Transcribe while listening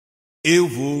Eu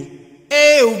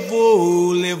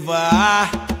vou levar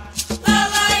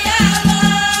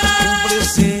um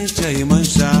presente a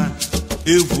Iemanjá.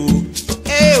 Eu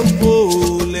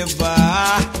vou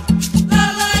levar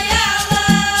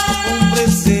um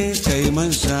presente a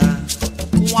Iemanjá.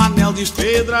 Um anel de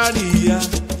pedraria,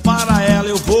 para ela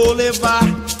eu vou levar.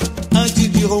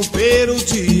 Antes de romper o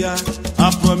dia,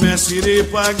 a promessa irei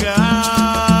pagar.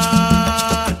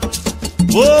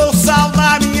 Vou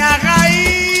saudar minha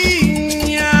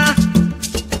rainha,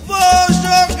 vou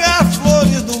jogar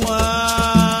flores do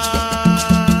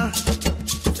mar.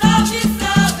 Salve,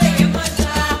 salve,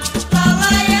 Iemanjá,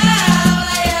 lalaiá,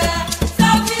 lalaiá.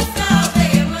 Salve, salve,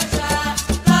 Iemanjá,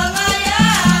 lalaiá,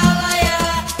 lalaiá.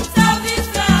 Salve,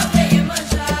 salve,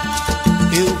 Iemanjá.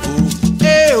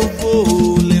 Eu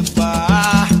vou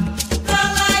levar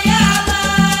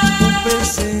um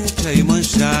presente a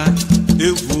Iemanjá.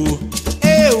 Eu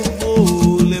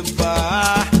vou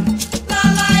levar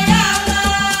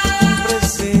um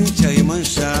presente a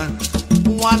Iemanjá.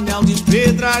 Um anel de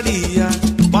pedraria,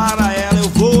 para ela eu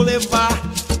vou levar.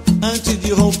 Antes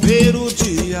de romper o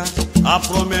dia, a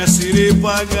promessa irei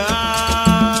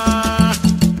pagar.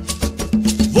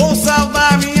 Vou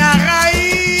salvar minha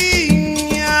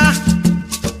rainha,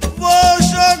 vou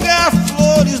jogar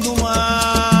flores no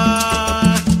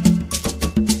mar.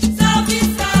 Salve,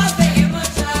 salve,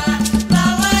 Iemanjá,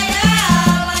 lalaiá,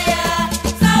 lalaiá.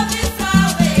 Salve,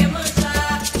 salve, Iemanjá,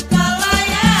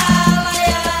 lalaiá,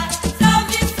 lalaiá.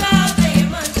 Salve, salve,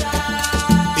 Iemanjá.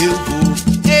 Eu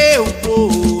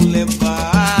vou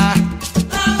levar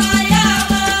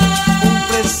um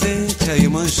presente a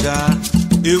Iemanjá.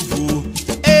 Eu vou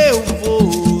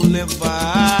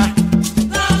levar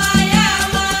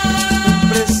um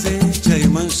presente a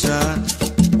Iemanjá.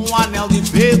 Um anel de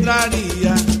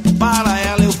pedraria, para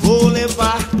ela eu vou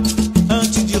levar.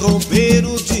 Antes de romper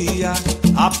o dia,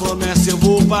 a promessa eu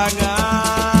vou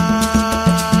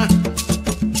pagar.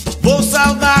 Vou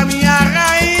saudar minha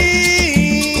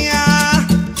rainha,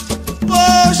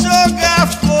 vou jogar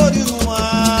flores no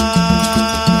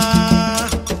mar.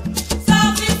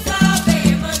 Salve, salve,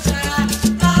 Iemanjá,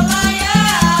 lalaiá,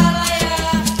 lalaiá.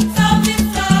 Salve,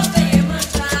 salve,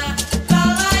 Iemanjá,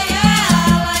 lalaiá,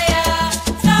 lalaiá.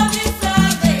 Salve,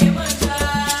 salve, Iemanjá.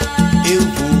 Eu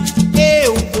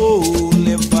vou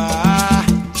levar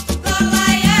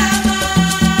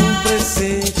um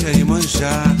presente a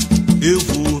Iemanjá. Eu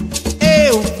vou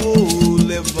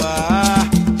levar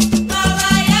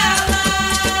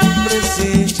um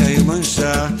presente a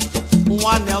Iemanjá. Um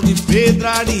anel de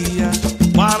pedraria,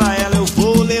 para ela eu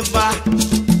vou levar.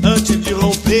 Antes de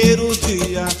romper o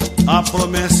dia, a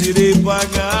promessa irei